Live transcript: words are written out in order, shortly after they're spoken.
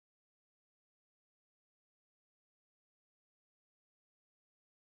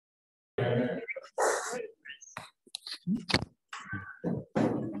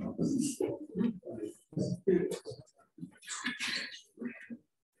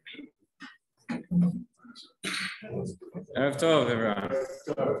Erev Tov, everyone.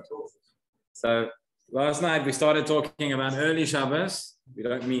 So last night we started talking about early Shabbos. We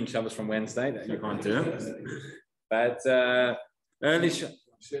don't mean Shabbos from Wednesday, that you can't do. But early Shabbos.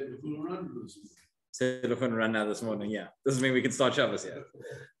 Said we couldn't run now this morning. Yeah, doesn't mean we can start Shabbos yet.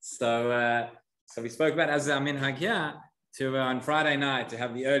 So we spoke about as MIncha to on Friday night to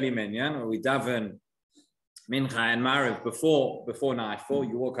have the early minyan, where we daven Mincha and Maariv before nightfall.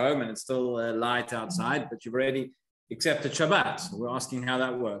 You walk home and it's still light outside, but you've already accepted Shabbat. So we're asking how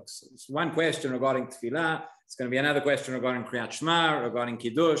that works. It's one question regarding Tefillah. It's going to be another question regarding Kriyat Shema, regarding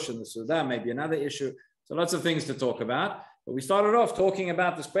Kiddush and the Sudah, maybe another issue. So lots of things to talk about. But we started off talking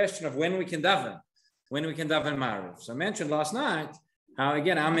about this question of when we can daven Maariv. So I mentioned last night how,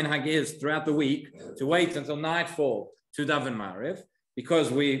 again, our minhag is throughout the week to wait until nightfall to daven Maariv, because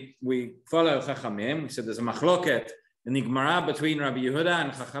we follow Chachamim. We said there's a machloket in the Gemara between Rabbi Yehuda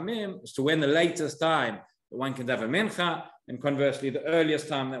and Chachamim as to when the latest time that one can daven Mincha, and conversely the earliest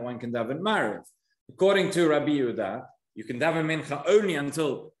time that one can daven Maariv. According to Rabbi Yehuda, you can daven Mincha only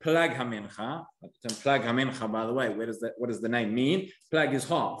until Plag HaMincha. Plag HaMincha, by the way, what does the name mean? Plag is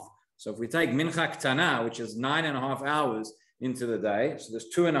half. So if we take Mincha Ktana, which is 9.5 hours into the day, so there's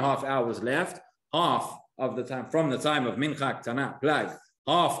 2.5 hours left, half of the time, from the time of Mincha Ktana, Plag,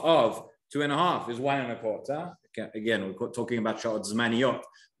 half of 2.5 is 1.25. Again, we're talking about Sha'ot Zmaniyot,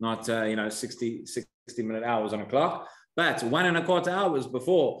 not 60-minute hours on a clock, but 1.25 hours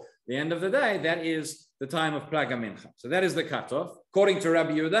before the end of the day, that is the time of Plag HaMincha. So that is the cutoff. According to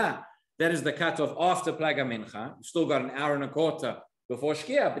Rabbi Yehuda, that is the cutoff after Plag HaMincha. You've still got 1.25 hours before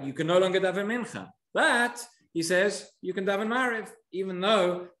Shkia, but you can no longer daven Mincha. But he says you can daven Maariv, even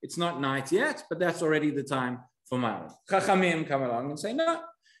though it's not night yet, but that's already the time for Maariv. Chachamim come along and say, no,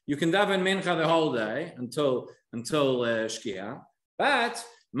 you can daven Mincha the whole day until Shkia, but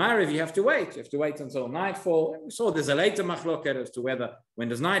Maariv, you have to wait. You have to wait until nightfall. And we saw there's a later machloket as to whether, when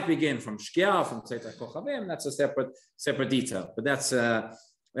does night begin, from Shkia, from Tzeit HaKochavim. That's a separate detail, but that's the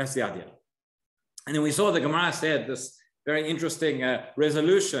idea. And then we saw the Gemara said this very interesting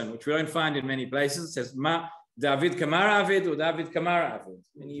resolution, which we don't find in many places. It says, David Kamara Avid or David Kamara Avid.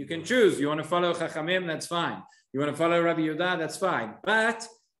 Meaning you can choose. You want to follow Chachamim, that's fine. You want to follow Rabbi Yehuda, that's fine. But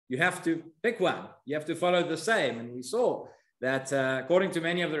you have to pick one. You have to follow the same. And we saw that according to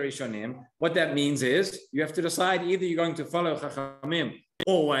many of the Rishonim, what that means is you have to decide either you're going to follow Chachamim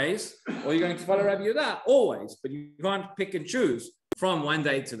always, or you're going to follow Rabbi Yehuda always. But you can't pick and choose from one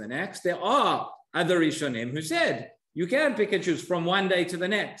day to the next. There are other Rishonim who said you can pick and choose from one day to the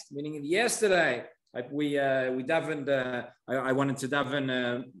next. Meaning yesterday, we davened, I wanted to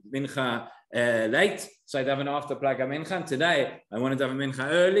daven Mincha late, so I daven after Plag HaMincha. And today, I want to daven Mincha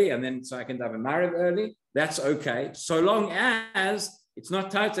early, and then so I can daven Maariv early. That's okay, so long as it's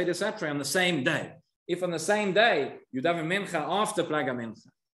not Tatzei Desatre on the same day. If on the same day, you daven Mincha after Plag HaMincha,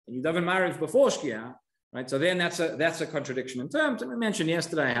 and you daven Maariv before Shkia, right? So then that's a contradiction in terms. And we mentioned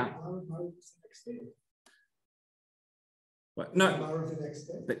yesterday how... No,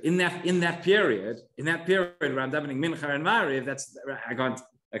 but in that period where I'm davening Mincha and Maariv, I can't.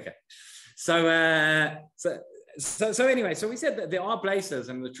 Okay, so anyway, so we said that there are places,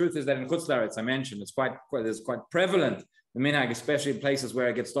 and the truth is that in Chutz La'aretz, I mentioned, it's quite prevalent the minhag, especially in places where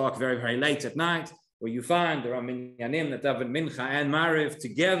it gets dark very, very late at night, where you find there are minyanim that daven Mincha and Maariv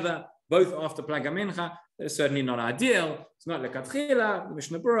together, both after Plag HaMincha. That's certainly not ideal. It's not lekatchila. The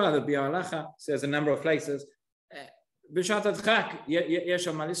Mishnah Berurah, the Biur Halacha says a number of places. But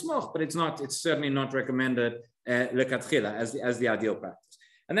it's certainly not recommended lekatchila as the ideal practice.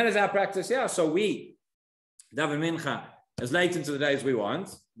 And that is our practice, yeah. So we daven Mincha as late into the day as we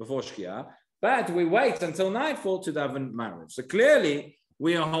want, before Shkia, but we wait until nightfall to daven Maariv. So clearly,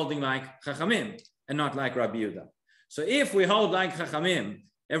 we are holding like Chachamim and not like Rabbi Yehuda. So if we hold like Chachamim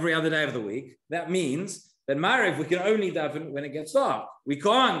every other day of the week, that means that Maariv we can only daven when it gets dark. We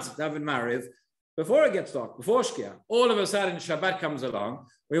can't daven Maariv before it gets dark, before Shkia. All of a sudden, Shabbat comes along.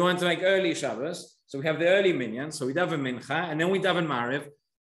 We want to make early Shabbos, so we have the early minyan. So we daven Mincha, and then we daven Maariv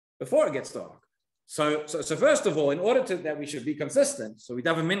before it gets dark. So first of all, in order that we should be consistent, so we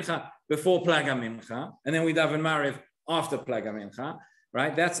daven Mincha before Plag HaMincha, and then we daven Maariv after Plag HaMincha,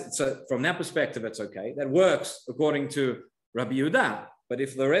 right? So from that perspective, it's okay. That works according to Rabbi Yehuda. But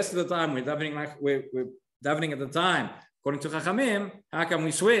if the rest of the time we're davening like we're davening at the time according to Chachamim, how can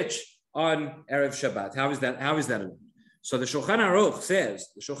we switch on Erev Shabbat? How is that allowed? So the Shulchan Aruch says,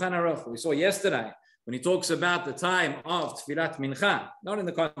 we saw yesterday when he talks about the time of Tfilat Mincha, not in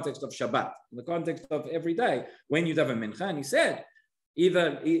the context of Shabbat, in the context of every day, when you daven Mincha, and he said,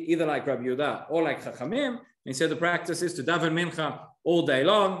 either like Rabbi Yehuda or like Chachamim, he said the practice is to daven Mincha all day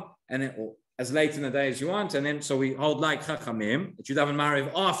long, and then, as late in the day as you want, and then so we hold like Chachamim, that you daven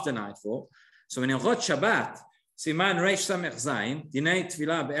Maariv after nightfall. So in Hilchot Shabbat, Siman Reish Samech Zayin, Dinei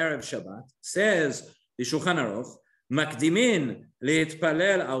Tfilah Be'erev Shabbat, says the Shulchan Aruch, Makdimin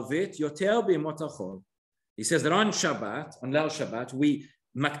leitpalel arvit yoter b'yemot hachol. He says that on Shabbat, on Leil Shabbat, we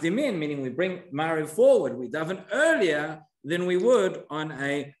makdimin, meaning we bring Maariv forward, we daven earlier than we would on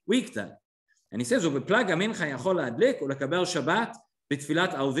a weekday. And he says, ובפלג המנחה יכול להדליק ולקבל שבת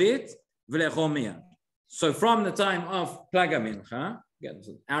בתפילת ערבית ולאכול מיד. So from the time of Plag HaMincha, again,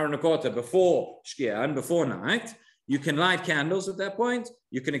 an hour and a quarter before Shkia and before night, you can light candles at that point.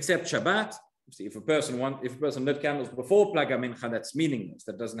 You can accept Shabbat. See, if a person lit candles before Plag HaMincha, that's meaningless.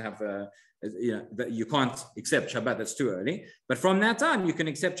 That doesn't have you can't accept Shabbat. That's too early. But from that time, you can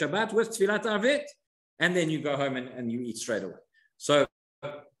accept Shabbat with Tfilat Arvit, and then you go home and you eat straight away. So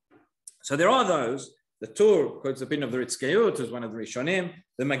there are those. The Tur quotes the opinion of the Ritzkayut, who's one of the Rishonim.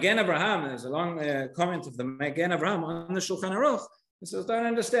 The Magen Avraham, there's a long comment of the Magen Avraham on the Shulchan Aruch. He says, don't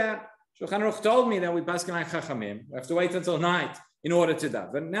understand. Shulchan Aruch told me that we paskin like Chachamim. We have to wait until night in order to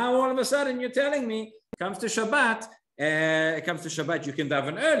daven. Now all of a sudden you're telling me, it comes to Shabbat, you can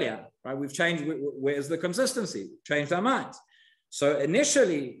daven earlier. Right? We've changed. Where's the consistency? We've changed our minds. So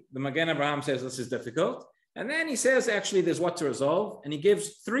initially, the Magen Avraham says this is difficult. And then he says, actually, there's what to resolve. And he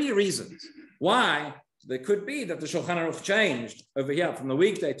gives 3 reasons why there could be that the Shulchan Aruch changed over here from the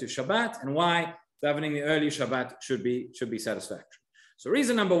weekday to Shabbat, and why davening the early Shabbat should be satisfactory. So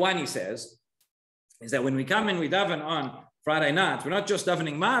reason number 1, he says, is that when we come and we daven on Friday night, we're not just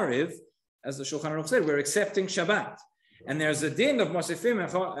davening Maariv, as the Shulchan Aruch said, we're accepting Shabbat. And there's a din of Mosifim,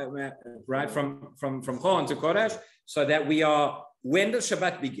 right, from Chon to Kodesh, so that we are, when does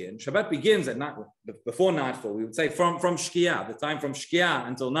Shabbat begin? Shabbat begins at night, before nightfall. We would say from Shkia, the time from Shkia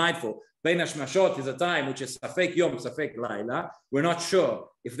until nightfall. Bein Hashmashot is a time which is Safek Yom, Safek Laila. We're not sure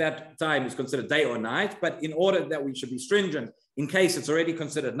if that time is considered day or night, but in order that we should be stringent, in case it's already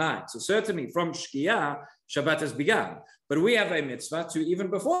considered night. So certainly from Shkia, Shabbat has begun. But we have a mitzvah to, even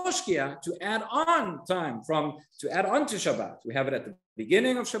before Shkia, to add on time to add on to Shabbat. We have it at the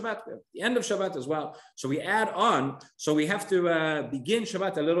beginning of Shabbat, we have at the end of Shabbat as well. So we add on. So we have to begin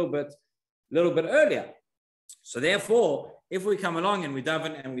Shabbat a little bit earlier. So therefore, if we come along and we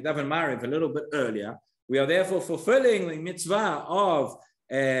daven Maariv a little bit earlier, we are therefore fulfilling the mitzvah of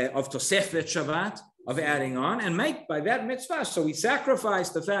Tosefet Shabbat, of adding on, and make by that mitzvah. So we sacrifice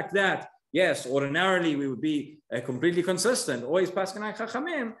the fact that, yes, ordinarily we would be completely consistent, always paskin like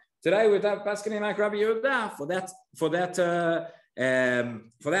Chachamim. Today we're paskin like Rabbi Yehuda for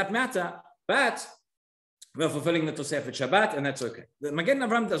that matter, but we're fulfilling the Tosefet Shabbat, and that's okay. The Magen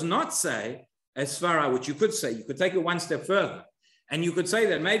Avraham does not say a svara, which you could say, you could take it one step further, and you could say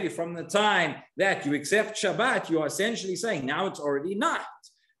that maybe from the time that you accept Shabbat, you are essentially saying now it's already night.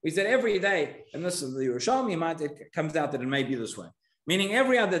 We said every day, and this is the Yerushalmi, it comes out that it may be this way. Meaning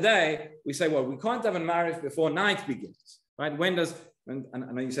every other day, we say, well, we can't have a Maariv before night begins, right? When does, and I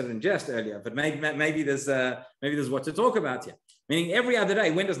know you said it in jest earlier, but maybe there's what to talk about here. Meaning every other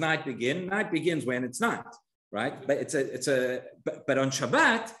day, when does night begin? Night begins when it's night, right? But but on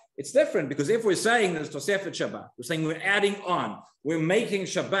Shabbat, it's different, because if we're saying there's Tosefet Shabbat, we're saying we're adding on, we're making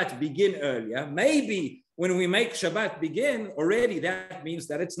Shabbat begin earlier. Maybe when we make Shabbat begin already, that means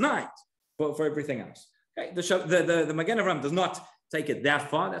that it's night for everything else. Okay? The Magen Avraham does not take it that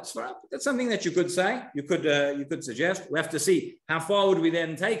far. That's something that you could say. You could suggest. We have to see how far would we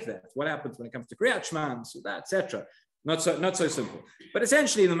then take that. What happens when it comes to Kriyat Shema and Suda, etc. Not so simple. But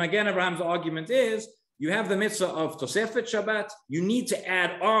essentially, the Magen Abraham's argument is, you have the mitzvah of Tosefet Shabbat. You need to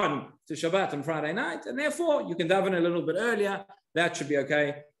add on to Shabbat on Friday night, and therefore you can daven a little bit earlier. That should be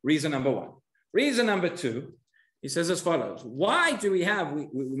okay. Reason number 1. Reason number 2, he says as follows. Why do we have, we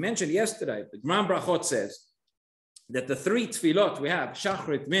mentioned yesterday, the Gemara Brachot says that the 3 tefillot we have,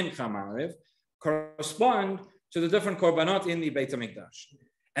 Shachrit, Mincha, Maariv, correspond to the different korbanot in the Beit HaMikdash.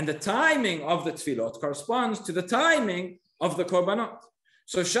 And the timing of the tefillot corresponds to the timing of the korbanot.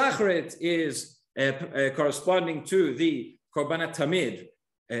 So Shachrit is corresponding to the Korban Tamid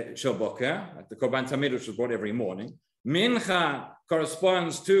Shel Boker, the Korban Tamid which was brought every morning. Mincha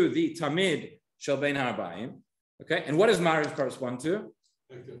corresponds to the Tamid Shel Bein Ha'arbaim. Okay, and what does Maariv correspond to?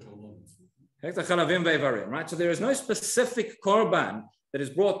 Right. So there is no specific Korban that is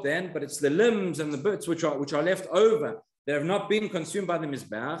brought then, but it's the limbs and the bits which are left over that have not been consumed by the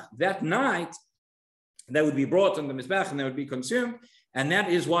Mizbeach. That night, they would be brought on the Mizbeach and they would be consumed. And that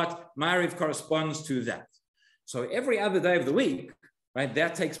is what Maariv corresponds to that. So every other day of the week, right,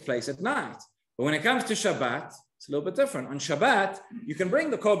 that takes place at night. But when it comes to Shabbat, it's a little bit different. On Shabbat, you can bring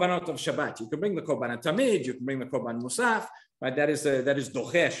the korbanot of Shabbat. You can bring the korban tamid, you can bring the korban musaf, right? That is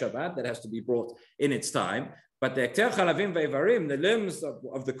docheh Shabbat, that has to be brought in its time. But the ekter chalavim ve'evarim, the limbs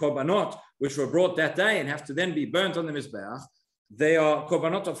of the korbanot, which were brought that day and have to then be burnt on the mizbeach, they are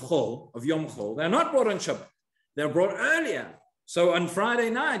korbanot of chol, of Yom Chol. They're not brought on Shabbat. They're brought earlier. So on Friday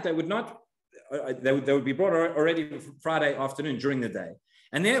night, they would not. They would be brought already Friday afternoon during the day.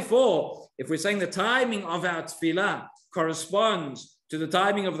 And therefore, if we're saying the timing of our tefillah corresponds to the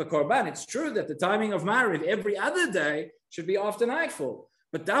timing of the korban, it's true that the timing of Maariv every other day should be after nightfall.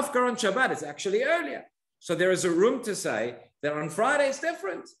 But dafka on Shabbat, it's actually earlier. So there is a room to say that on Friday it's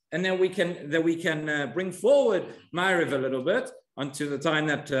different. And then we can bring forward Maariv a little bit onto the time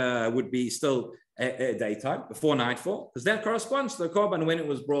that would be still a daytime, before nightfall, because that corresponds to the korban when it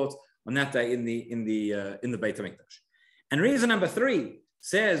was brought on that day in the Beit HaMikdash. And reason number 3,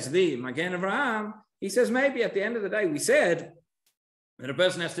 says the Magen Avraham, he says maybe at the end of the day, we said that a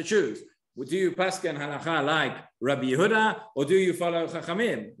person has to choose. Do you pasken halacha like Rabbi Yehuda, or do you follow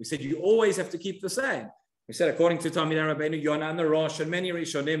Chachamim? We said you always have to keep the same. We said according to Talmidei Rabbeinu Yonah and the Rosh and many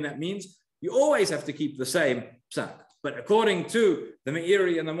Rishonim, that means you always have to keep the same psak. But according to the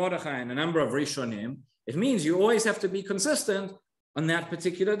Meiri and the Mordechai and a number of Rishonim, it means you always have to be consistent on that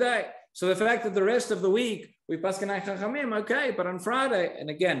particular day. So the fact that the rest of the week we paskenai chachamim, okay, but on Friday, and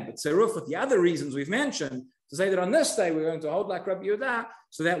again, but tzeruf with the other reasons we've mentioned, to say that on this day we're going to hold like Rabbi Yehuda,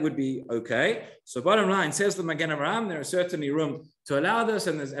 so that would be okay. So bottom line, says the Magen Avraham, there is certainly room to allow this,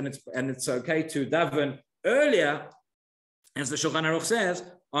 and it's okay to daven earlier, as the Shulchan Aruch says,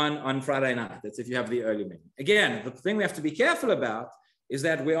 on Friday night. That's if you have the early minyan. Again, the thing we have to be careful about is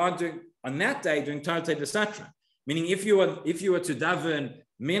that we are doing on that day doing Tartei D'Satra, meaning if you were to daven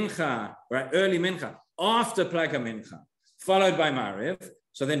Mincha, right, early Mincha, after Plaga Mincha, followed by Maariv,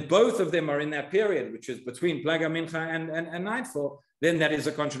 so then both of them are in that period, which is between Plaga Mincha and nightfall, then that is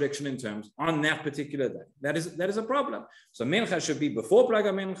a contradiction in terms on that particular day. That is a problem. So Mincha should be before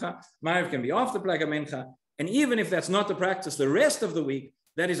Plaga Mincha, Maariv can be after Plaga Mincha, and even if that's not the practice the rest of the week,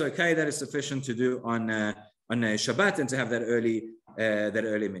 that is okay, that is sufficient to do on Shabbat and to have that early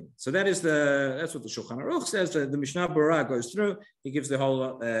minyan. So that's what the Shulchan Aruch says. The Mishnah Berurah goes through. He gives the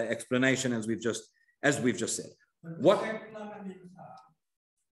whole explanation as we've just said. What?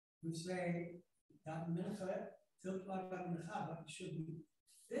 We say that mincha till plug mincha, but it should be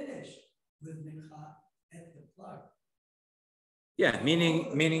finished with mincha at the plug. Yeah,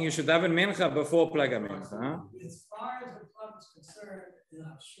 meaning you should have a mincha before plug mincha. Huh? As far as the plug is concerned, in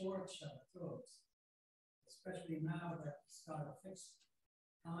our short Shabbatot, especially now that it's got a fixed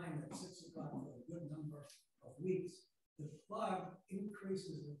time at 6 o'clock for a good number of weeks, the plug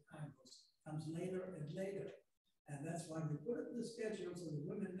increases in time, comes later and later. And that's why we put it in the schedule so the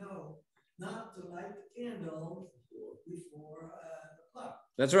women know not to light the candle before the plug.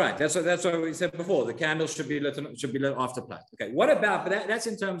 That's right. That's what we said before. The candle should be lit after plug. Okay. What about? But that's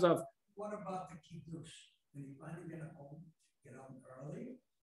in terms of. What about the kiddush? When you finally get home early.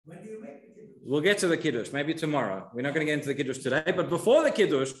 When do you make the kiddush? We'll get to the kiddush maybe tomorrow. We're not going to get into the kiddush today. But before the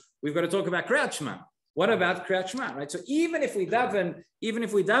kiddush, we've got to talk about Kriyat Shema. What about Kriyat Shema? Right. So even if we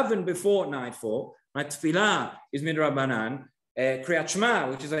daven before nightfall. My tefillah is midrabanan. Kriyat Shema,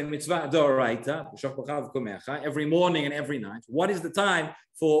 which is a mitzvah d'oraita, every morning and every night. What is the time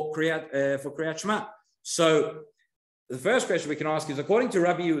for Kriyat Shema? So the first question we can ask is, according to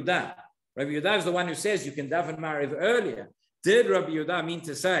Rabbi Yehuda, Rabbi Yehuda is the one who says you can daven Maariv earlier. Did Rabbi Yehuda mean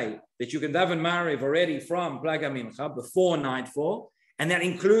to say that you can daven Maariv already from Plaga Mincha before nightfall, and that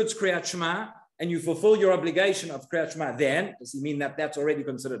includes Kriyat Shema, and you fulfill your obligation of Kriyat Shema then? Does he mean that that's already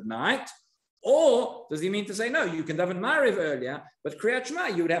considered night? Or does he mean to say, no, you can daven Maariv earlier, but Kriyat Shema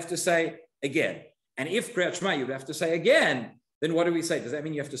you would have to say again. And if Kriyat Shema you would have to say again, then what do we say? Does that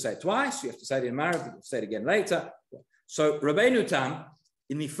mean you have to say it twice? You have to say it in Maariv, you have to say it again later. So Rabbeinu Tam,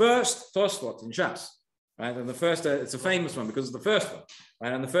 in the first Tosfot in Shas, right? And the first, it's a famous one because it's the first one,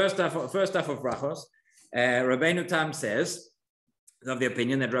 right? And the first half of Brachos, Rabbeinu Tam says, of the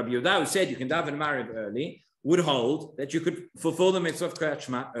opinion that Rabbi Yehuda, who said you can daven Maariv early, would hold that you could fulfill the mitzvah of Kriyat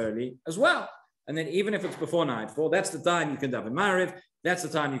Shema early as well. And then even if it's before nightfall, that's the time you can daven Maariv, that's the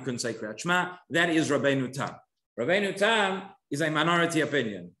time you can say Kriyat Shema. That is Rabbeinu Tam. Rabbeinu Tam is a minority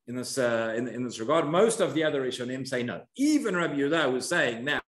opinion in this regard. Most of the other Rishonim say no. Even Rabbi Yehuda was saying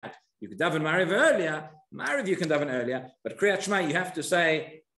that you could daven Maariv earlier, Maariv you can daven earlier, but Kriyat Shema you have to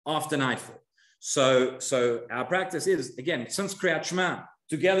say after nightfall. So our practice is, again, since Kriyat Shema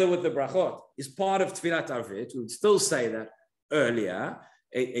together with the brachot is part of Tfilat Arvit, we would still say that earlier,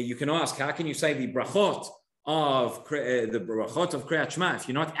 you can ask, how can you say the brachot of Kriyat Shema if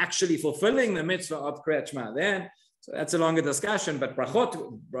you're not actually fulfilling the mitzvah of Kriyat Shema? Then, so that's a longer discussion. But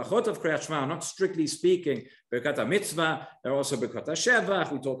brachot of Kriyat Shema are not strictly speaking Birkat Mitzvah. They're also Birkat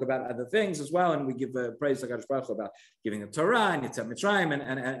Shevach. We talk about other things as well, and we give praise to HaKadosh Baruch Hu about giving the Torah and Yitzhak Mitzrayim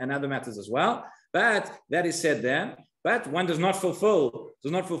and other matters as well. But that is said then. But one does not fulfill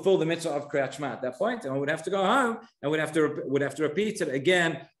the mitzvah of Kriyat Shema at that point, and one would have to go home and would have to repeat it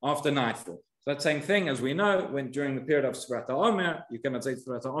again after nightfall. So that same thing, as we know, when during the period of Sfirat HaOmer, you cannot say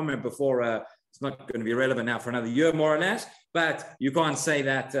Sfirat HaOmer before. It's not going to be relevant now for another year, more or less. But you can't say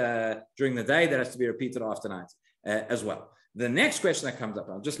that during the day. That has to be repeated after night as well. The next question that comes up,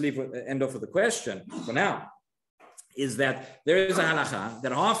 I'll just end off with the question for now, is that there is a halacha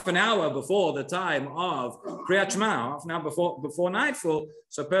that half an hour before the time of Kriyat Shema, half an hour before nightfall,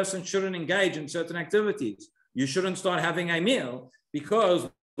 so a person shouldn't engage in certain activities. You shouldn't start having a meal because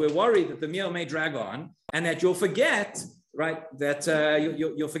we're worried that the meal may drag on and that you'll forget, right, that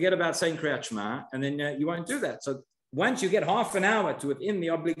you'll forget about saying Kriyat Shema, and then you won't do that. So once you get half an hour to within the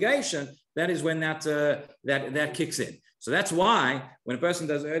obligation, that is when that kicks in. So that's why when a person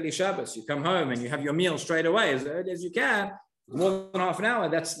does early Shabbos, you come home and you have your meal straight away as early as you can, more than half an hour,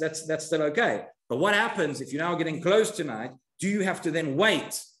 that's still okay. But what happens if you're now getting close to night? Do you have to then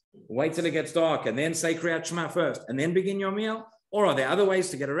wait till it gets dark and then say Kriyat Shema first and then begin your meal? Or are there other ways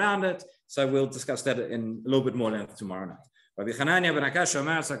to get around it? So we'll discuss that in a little bit more length tomorrow night. Rabbi Hanania ben Akash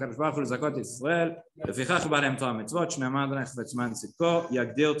Omer, HaKadosh Baruch Hu l'zakot Yisrael, lefichach b'alem Torah mitzvot, shnei amar Adonai chafetz man tzidko,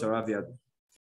 yagdil Torah v'yadon.